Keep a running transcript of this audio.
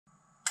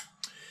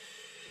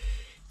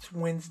It's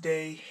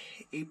Wednesday,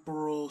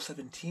 April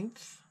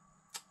 17th,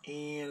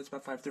 and it's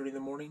about 5:30 in the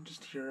morning,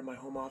 just here in my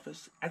home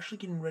office. Actually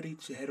getting ready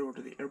to head over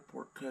to the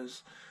airport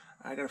because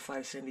I gotta fly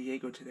to San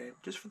Diego today,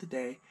 just for the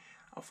day.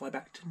 I'll fly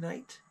back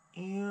tonight,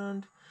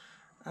 and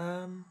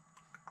I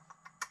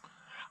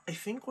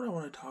think what I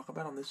want to talk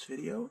about on this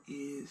video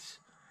is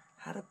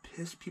how to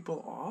piss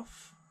people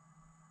off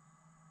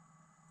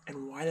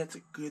and why that's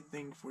a good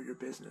thing for your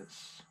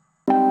business.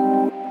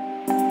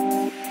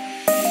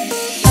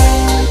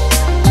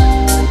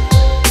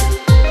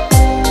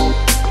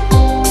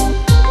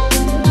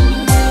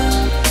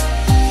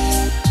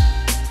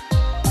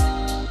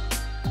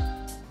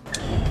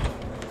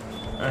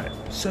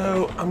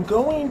 So I'm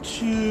going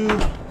to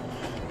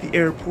the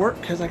airport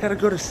because I gotta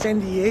go to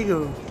San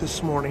Diego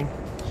this morning.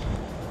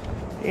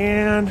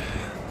 And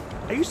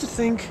I used to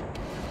think,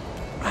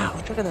 wow,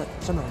 check out that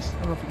sunrise. I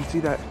don't know if you can see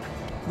that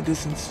in the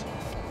distance.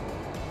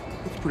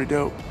 It's pretty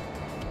dope.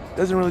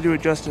 Doesn't really do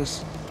it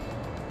justice,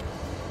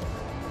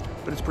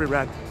 but it's pretty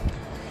rad.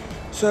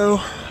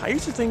 So I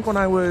used to think when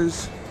I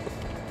was,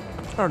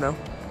 I don't know,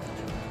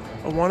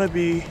 a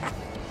wannabe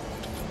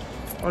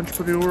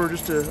entrepreneur or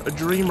just a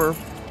dreamer,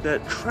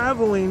 that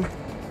traveling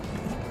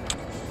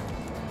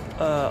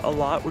a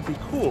lot would be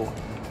cool.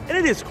 And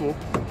it is cool.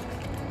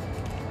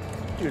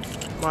 Dude,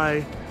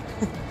 my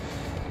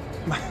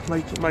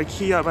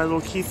key, my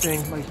little key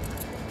thing, my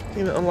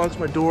thing that unlocks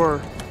my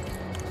door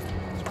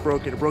is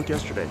broken. It broke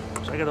yesterday.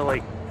 So I gotta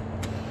like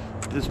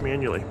do this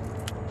manually.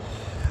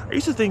 I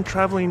used to think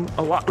traveling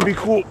a lot would be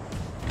cool.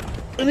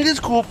 And it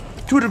is cool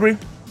to a degree,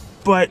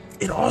 but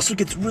it also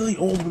gets really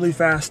old really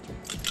fast.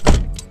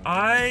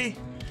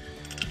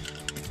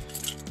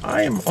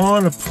 I am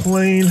on a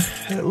plane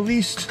at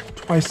least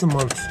twice a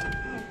month,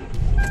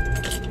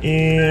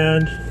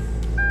 and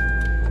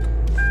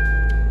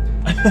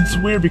that's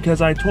weird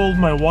because I told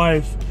my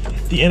wife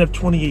at the end of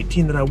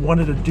 2018 that I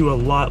wanted to do a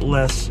lot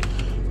less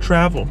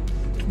travel,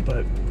 but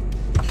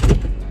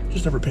it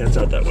just never pans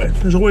out that way.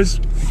 There's always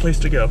a place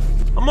to go.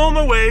 I'm on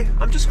my way.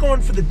 I'm just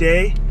going for the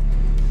day.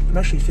 I'm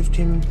actually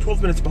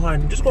 12 minutes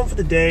behind. I'm just going for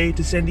the day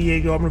to San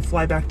Diego. I'm gonna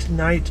fly back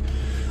tonight.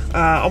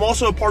 I'm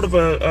also a part of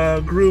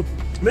a group.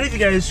 Many of you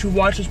guys who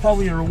watch this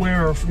probably are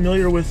aware or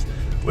familiar with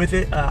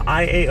it,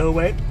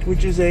 IAOA,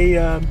 which is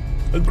a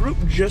group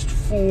just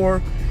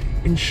for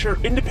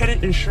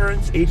independent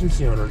insurance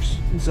agency owners.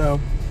 And so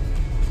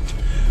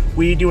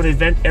we do an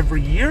event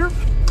every year,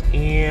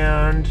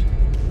 and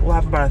we'll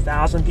have about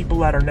 1,000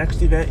 people at our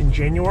next event in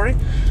January.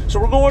 So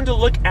we're going to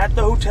look at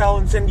the hotel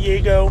in San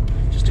Diego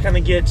just to kind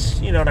of get,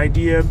 you know, an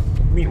idea,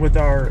 meet with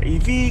our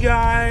AV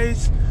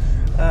guys,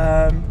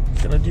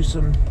 gonna do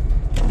some,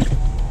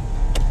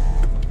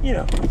 you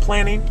know,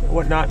 planning and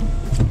whatnot.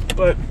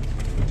 But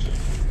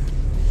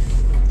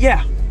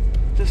yeah,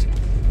 just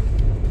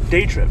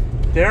day trip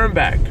there and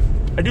back.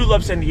 I do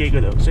love San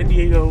Diego though. San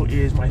Diego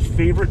is my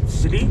favorite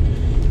city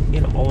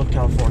in all of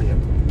California.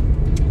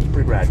 It's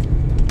pretty rad.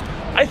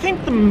 I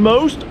think the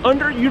most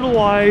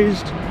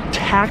underutilized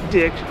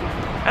tactic,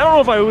 I don't know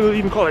if I would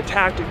even call it a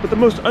tactic, but the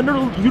most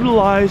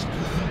underutilized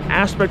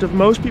aspect of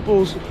most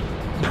people's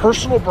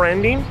personal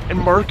branding and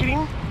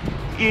marketing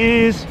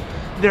is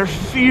their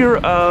fear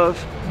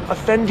of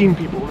offending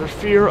people, their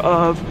fear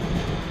of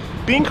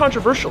being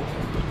controversial.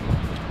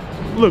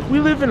 Look, we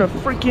live in a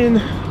freaking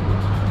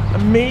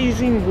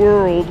amazing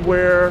world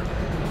where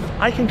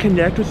I can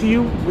connect with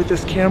you with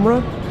this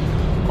camera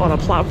on a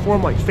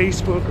platform like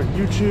Facebook or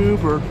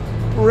YouTube or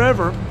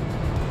wherever,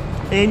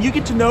 and you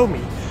get to know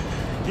me.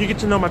 You get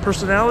to know my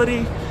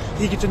personality,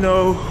 you get to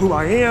know who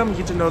I am, you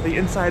get to know the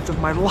insides of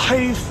my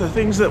life, the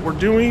things that we're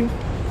doing.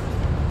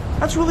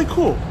 That's really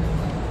cool.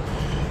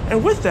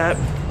 And with that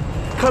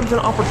comes an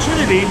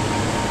opportunity.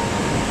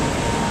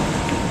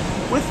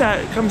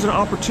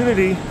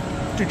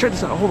 Dude, check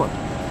this out, hold on.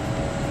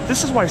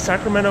 This is why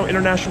Sacramento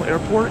International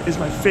Airport is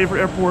my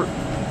favorite airport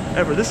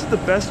ever. This is the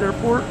best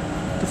airport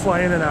to fly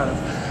in and out of.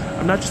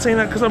 I'm not just saying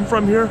that because I'm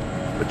from here,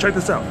 but check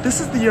this out.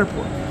 This is the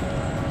airport.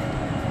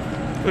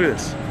 Look at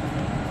this.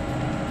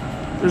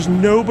 There's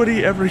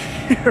nobody ever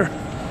here.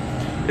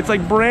 It's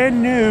like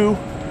brand new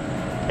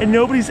and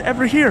nobody's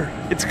ever here.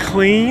 It's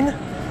clean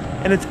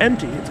and it's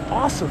empty. It's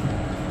awesome.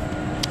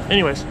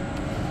 Anyways.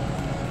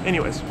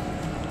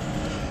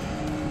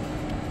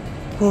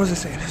 What was I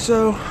saying?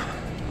 So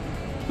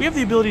we have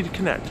the ability to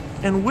connect,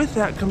 and with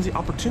that comes the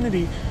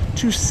opportunity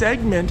to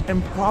segment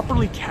and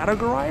properly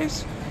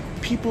categorize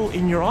people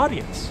in your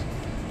audience.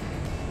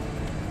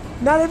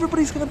 Not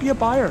everybody's gonna be a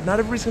buyer, not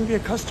everybody's gonna be a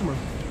customer,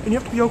 and you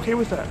have to be okay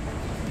with that.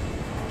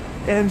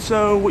 And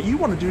so what you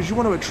wanna do is you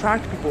wanna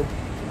attract people.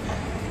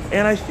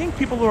 And I think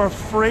people are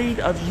afraid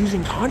of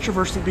using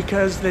controversy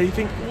because they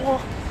think, well,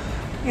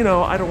 you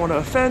know, I don't wanna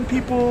offend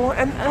people,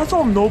 and that's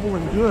all noble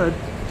and good,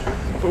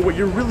 but what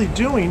you're really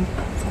doing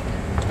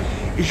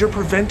is you're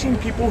preventing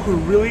people who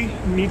really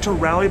need to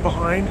rally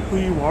behind who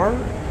you are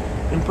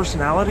in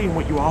personality and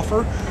what you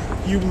offer.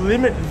 You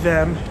limit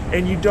them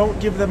and you don't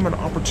give them an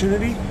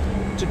opportunity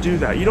to do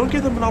that. You don't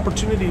give them an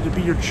opportunity to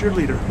be your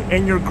cheerleader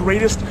and your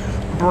greatest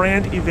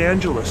brand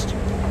evangelist.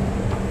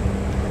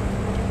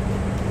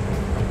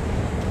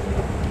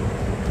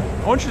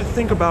 I want you to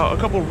think about a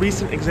couple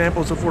recent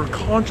examples of where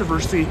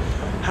controversy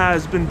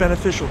has been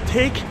beneficial.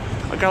 Take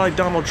a guy like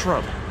Donald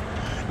Trump.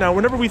 Now,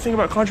 whenever we think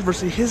about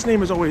controversy, his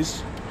name is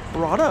always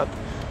brought up.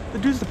 The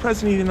dude's the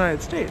president of the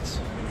United States.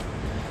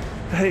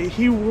 Hey,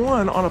 he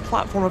won on a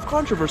platform of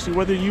controversy.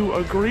 Whether you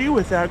agree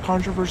with that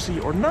controversy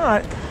or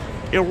not,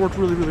 it worked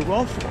really, really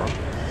well for him.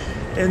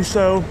 And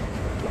so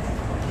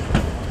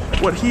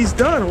what he's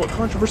done, what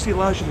controversy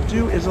allows you to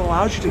do, is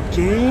allows you to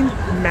gain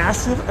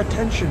massive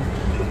attention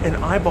and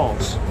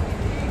eyeballs.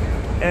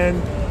 And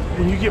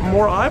when you get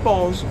more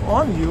eyeballs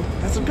on you,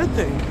 that's a good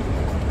thing.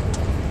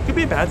 It could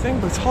be a bad thing,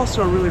 but it's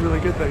also a really,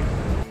 really good thing.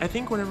 I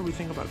think whenever we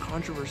think about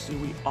controversy,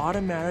 we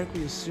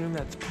automatically assume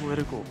that's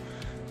political,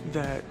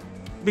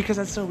 because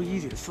that's so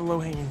easy, it's the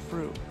low-hanging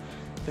fruit,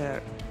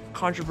 that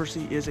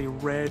controversy is a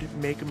red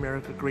Make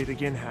America Great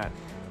Again hat.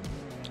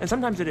 And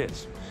sometimes it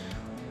is,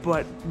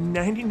 but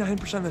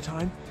 99% of the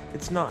time,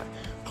 it's not.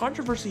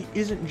 Controversy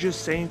isn't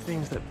just saying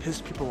things that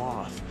piss people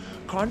off.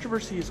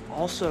 Controversy is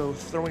also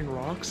throwing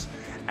rocks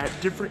at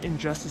different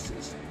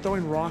injustices,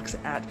 throwing rocks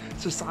at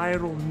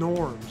societal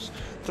norms,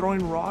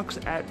 throwing rocks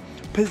at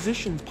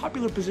positions,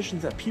 popular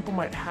positions that people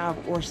might have,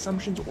 or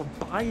assumptions or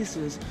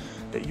biases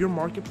that your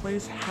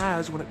marketplace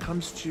has when it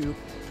comes to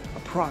a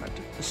product,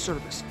 a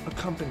service, a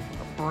company,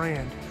 a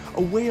brand,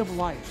 a way of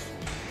life.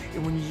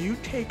 And when you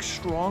take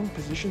strong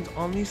positions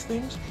on these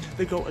things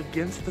that go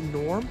against the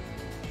norm,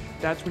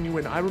 that's when you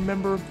win. I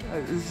remember,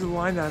 this is a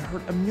line that I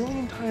heard a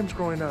million times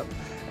growing up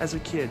as a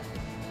kid,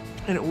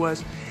 and it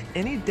was,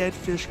 any dead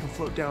fish can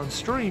float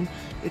downstream,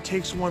 it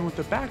takes one with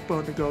a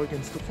backbone to go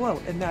against the flow.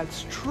 And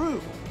that's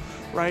true,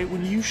 right?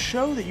 When you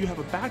show that you have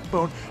a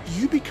backbone,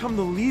 you become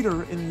the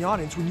leader in the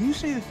audience. When you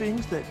say the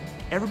things that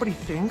everybody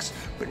thinks,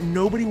 but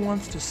nobody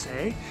wants to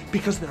say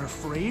because they're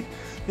afraid,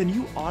 then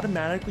you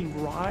automatically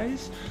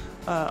rise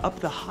up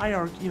the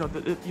hierarchy.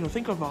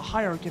 Think of a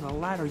hierarchy and a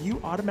ladder.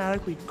 You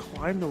automatically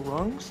climb the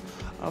rungs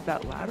of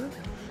that ladder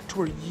to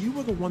where you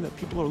are the one that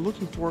people are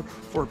looking for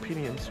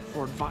opinions,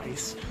 for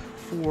advice,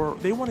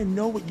 they want to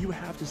know what you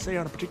have to say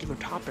on a particular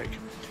topic.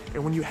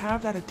 And when you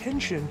have that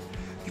attention,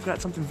 you've got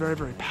something very,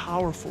 very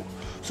powerful.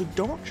 So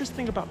don't just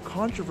think about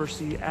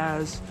controversy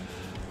as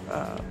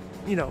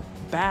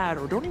bad,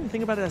 or don't even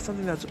think about it as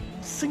something that's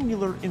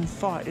singular in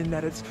thought, in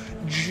that it's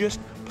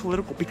just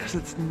political, because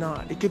it's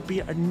not. It could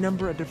be a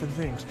number of different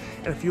things.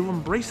 And if you'll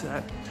embrace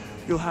that,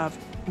 you'll have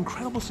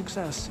incredible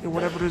success in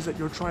whatever it is that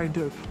you're trying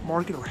to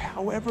market, or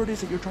however it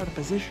is that you're trying to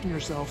position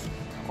yourself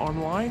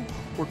online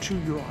or to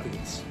your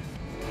audience.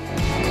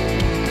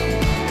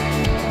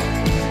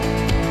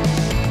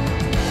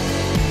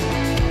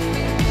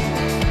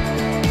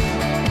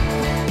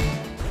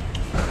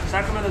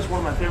 Sacramento is one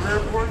of my favorite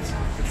airports,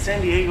 but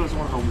San Diego is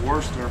one of the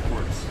worst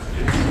airports.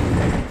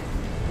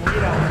 We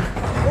get out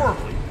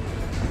horribly.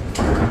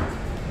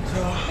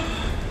 So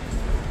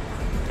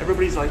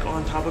everybody's like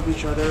on top of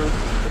each other.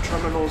 The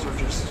terminals are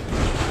just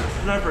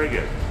not very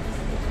good.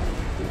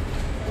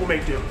 We'll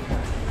make do.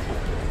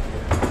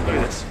 Look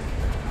at this.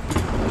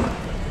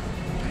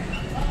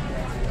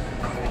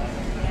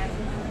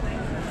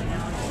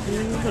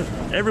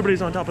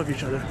 Everybody's on top of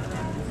each other.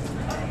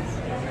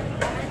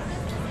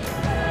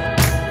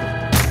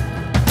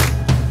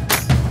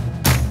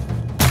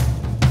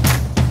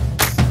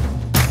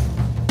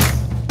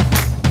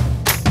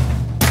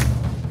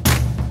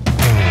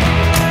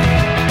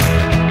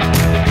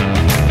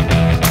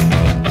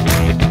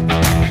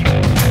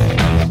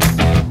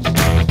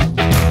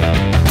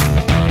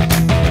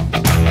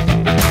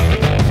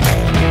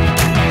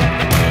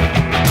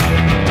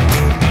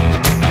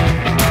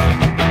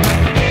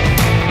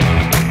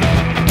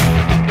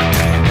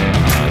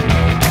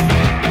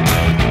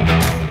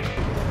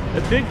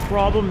 Big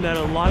problem that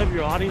a lot of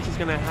your audience is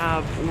going to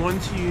have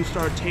once you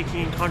start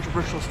taking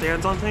controversial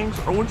stands on things,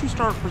 or once you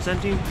start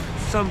presenting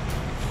some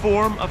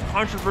form of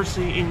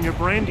controversy in your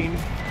branding,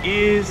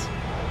 is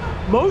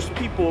most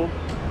people,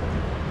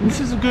 and this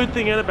is a good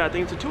thing and a bad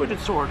thing, it's a two-edged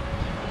sword,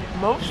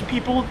 most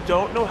people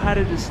don't know how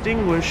to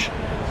distinguish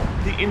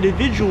the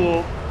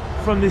individual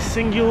from the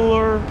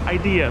singular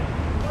idea.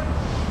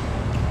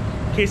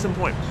 Case in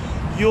point,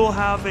 you'll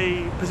have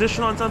a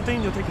position on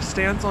something, you'll take a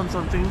stance on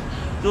something,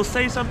 you'll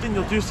say something,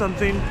 you'll do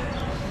something.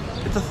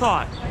 It's a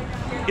thought.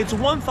 It's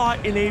one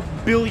thought in a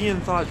billion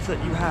thoughts that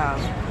you have.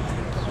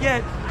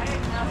 Yet,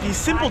 these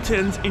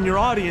simpletons in your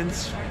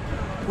audience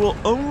will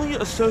only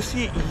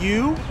associate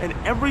you and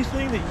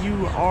everything that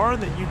you are,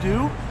 that you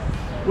do,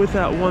 with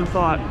that one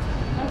thought.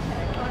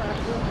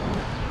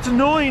 It's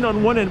annoying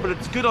on one end, but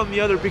it's good on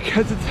the other,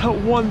 because it's that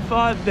one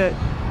thought that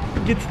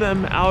gets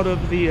them out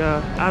of the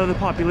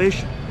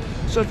population.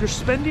 So if you're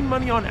spending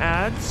money on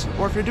ads,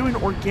 or if you're doing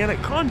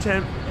organic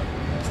content,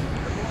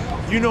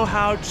 you know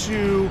how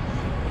to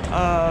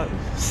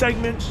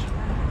segment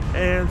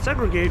and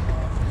segregate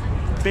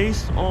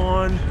based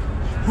on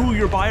who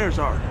your buyers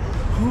are,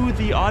 who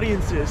the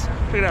audience is.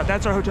 Check it out,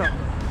 that's our hotel.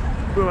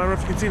 Boom, I don't know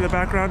if you can see in the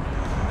background.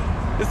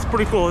 This is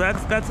pretty cool.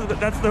 That's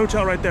the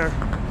hotel right there.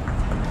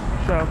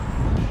 So,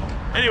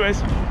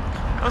 anyways,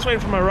 I was waiting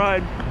for my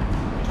ride.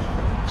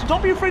 So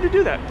don't be afraid to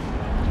do that.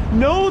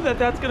 know that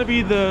that's going to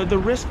be the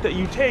risk that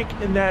you take,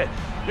 and that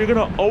you're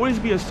going to always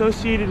be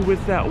associated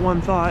with that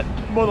one thought,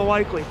 more than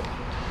likely.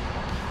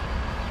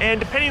 And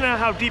depending on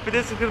how deep it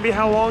is going to be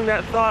how long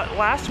that thought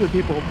lasts with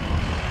people.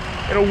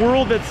 In a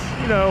world that's,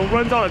 you know,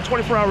 runs on a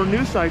 24-hour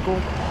news cycle,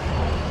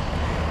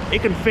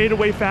 it can fade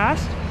away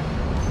fast,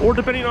 or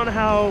depending on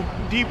how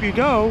deep you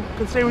go,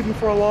 can stay with you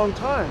for a long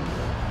time.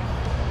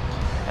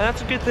 And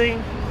that's a good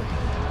thing,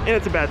 and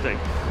it's a bad thing.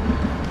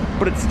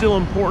 But it's still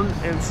important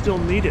and still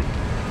needed.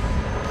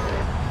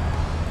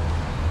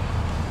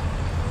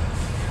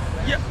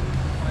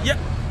 Yeah,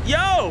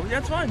 yo,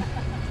 that's fine.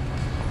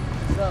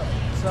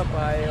 What's up,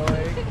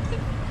 IOA?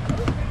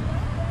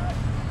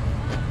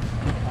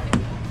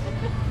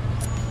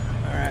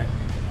 All right.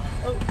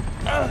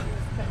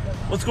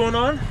 What's going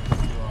on?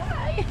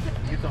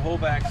 You get the whole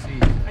back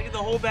seat. I get the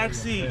whole back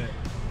seat.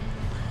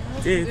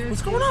 Dave,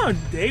 what's going on?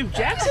 Dave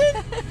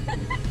Jackson?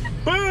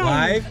 Boom!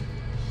 Live?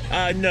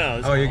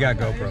 No. Oh, you got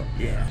GoPro.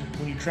 Yeah.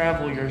 When you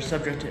travel, you're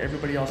subject to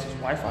everybody else's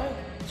Wi-Fi.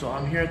 So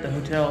I'm here at the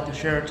hotel at the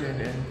Sheraton,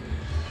 and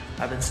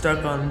I've been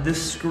stuck on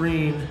this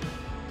screen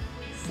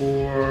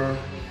for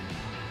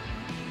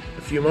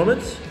a few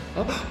moments.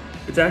 Oh,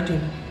 it's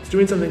acting. It's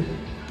doing something.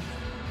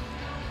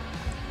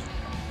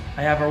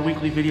 I have our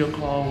weekly video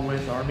call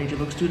with our major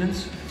book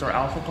students. It's our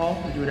alpha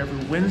call. We do it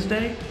every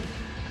Wednesday.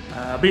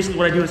 Basically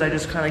what I do is I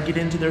just kind of get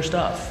into their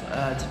stuff.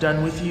 It's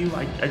done with you.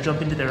 I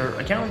jump into their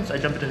accounts, I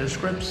jump into their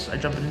scripts, I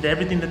jump into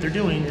everything that they're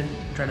doing and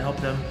try to help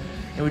them.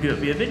 And we do it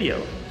via video.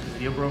 It's a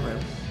video program.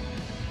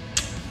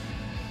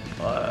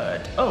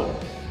 But, oh,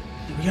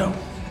 here we go.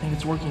 I think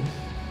it's working.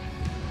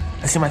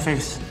 I see my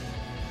face.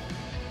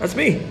 That's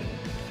me.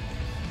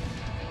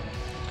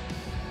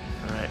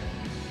 All right.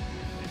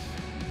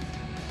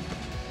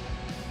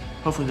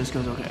 Hopefully this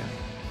goes okay.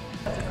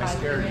 I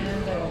scared you.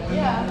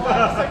 Yeah,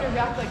 well, it's like a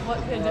react, like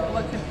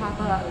what could pop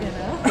up, you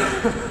know?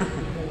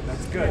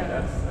 That's good.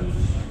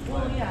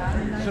 Well, yeah. I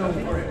mean, So,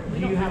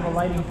 do you have a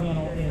lighting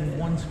panel in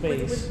one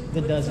space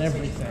that does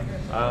everything?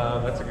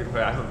 That's a good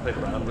question. I haven't played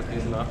around with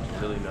these enough to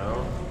really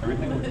know.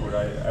 Everything would work.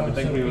 I would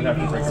think we would have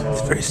to bring them all.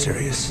 It's very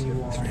serious.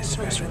 It's very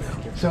serious right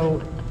now.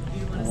 So,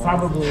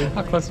 probably.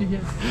 How close you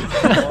get?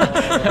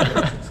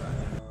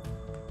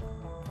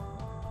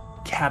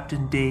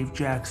 Captain Dave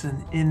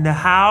Jackson in the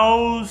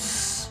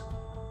house.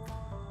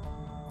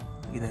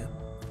 Look at that.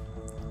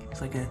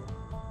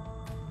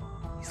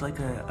 He's like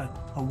a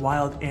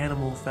wild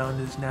animal found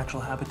in his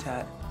natural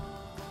habitat.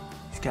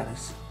 He's got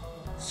his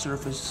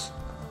Surface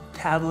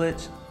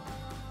tablet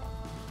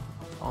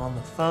on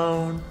the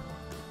phone,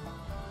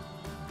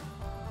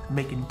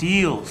 making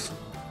deals.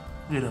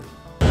 Look at him.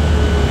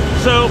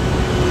 So,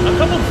 a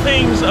couple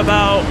things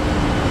about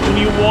when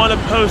you want to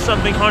post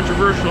something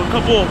controversial, a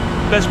couple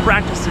best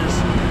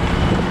practices.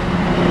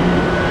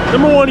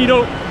 Number one, you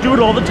don't do it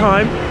all the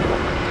time.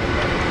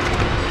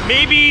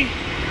 Maybe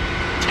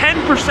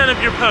 10%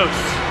 of your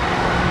posts,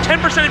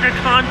 10% of your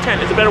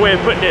content is a better way of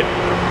putting it.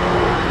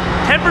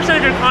 10%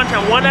 of your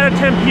content, 1 out of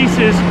 10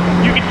 pieces,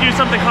 you can do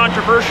something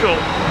controversial.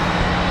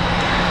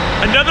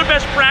 Another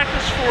best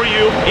practice for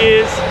you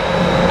is,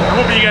 I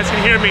hope you guys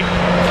can hear me.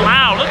 It's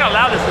loud, look how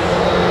loud this is.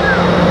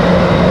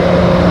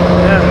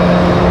 Yeah.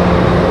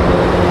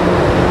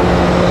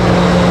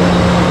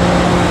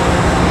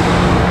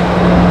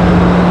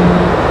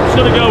 Just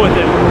gonna go with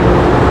it.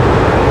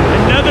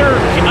 Another,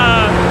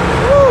 louder.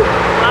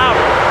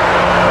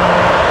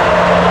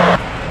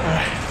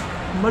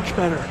 Much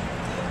better.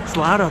 It's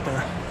loud out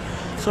there.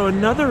 So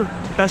another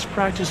best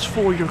practice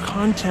for your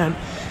content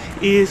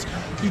is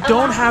you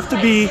don't have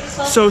to be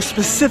so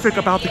specific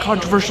about the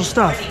controversial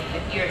stuff.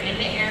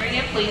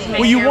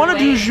 What you want to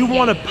do is you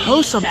want to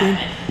post something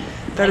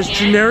that is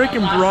generic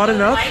and broad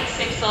enough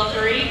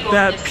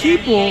that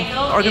people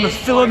are going to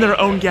fill in their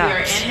own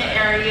gaps.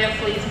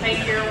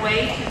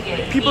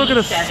 People are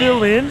going to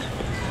fill in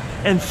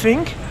and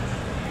think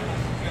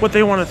what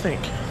they want to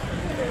think.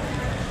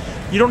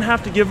 You don't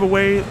have to give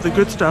away the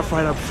good stuff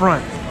right up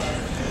front.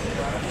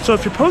 So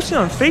if you're posting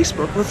on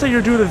Facebook, let's say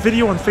you're doing a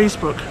video on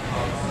Facebook,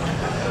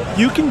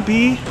 you can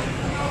be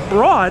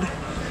broad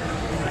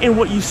in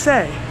what you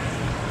say,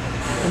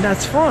 and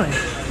that's fine.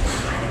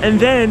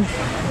 And then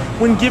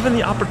when given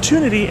the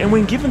opportunity and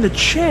when given the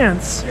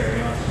chance,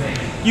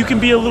 you can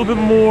be a little bit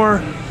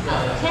more,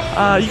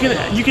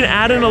 you can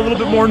add in a little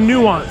bit more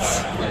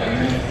nuance.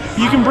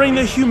 You can bring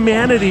the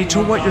humanity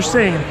to what you're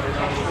saying.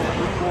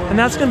 And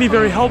that's gonna be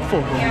very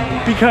helpful,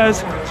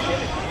 because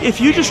if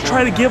you just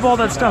try to give all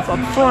that stuff up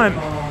front,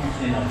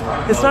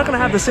 it's not gonna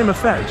have the same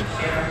effect.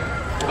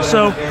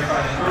 So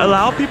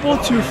allow people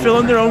to fill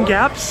in their own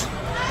gaps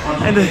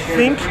and to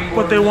think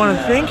what they want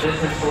to think.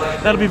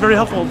 That'll be very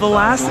helpful. The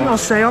last thing I'll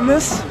say on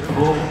this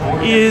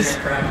is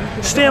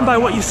stand by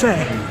what you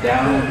say.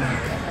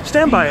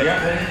 Stand by it.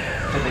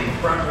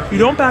 You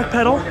don't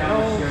backpedal.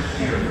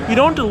 You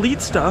don't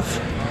delete stuff.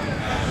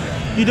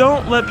 You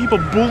don't let people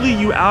bully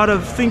you out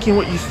of thinking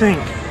what you think.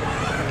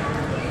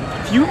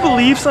 If you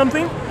believe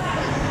something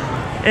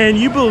and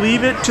you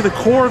believe it to the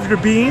core of your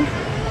being,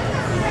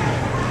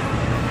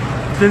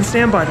 then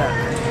stand by that.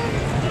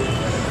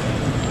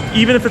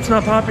 even if it's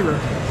not popular.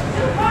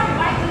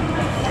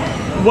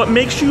 What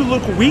makes you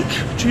look weak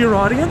to your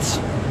audience,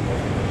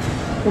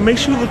 what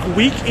makes you look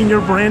weak in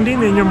your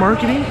branding and your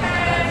marketing,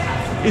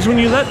 is when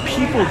you let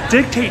people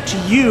dictate to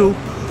you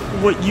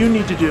what you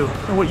need to do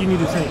and what you need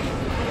to think.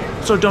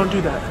 So don't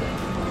do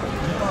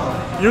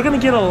that. You're gonna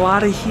get a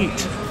lot of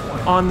heat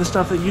on the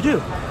stuff that you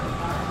do.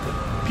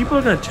 People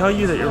are gonna tell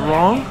you that you're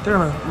wrong. They're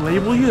gonna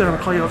label you. They're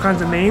gonna call you all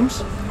kinds of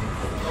names.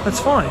 That's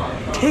fine.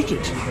 Take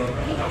it.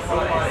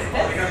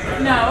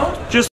 No. Just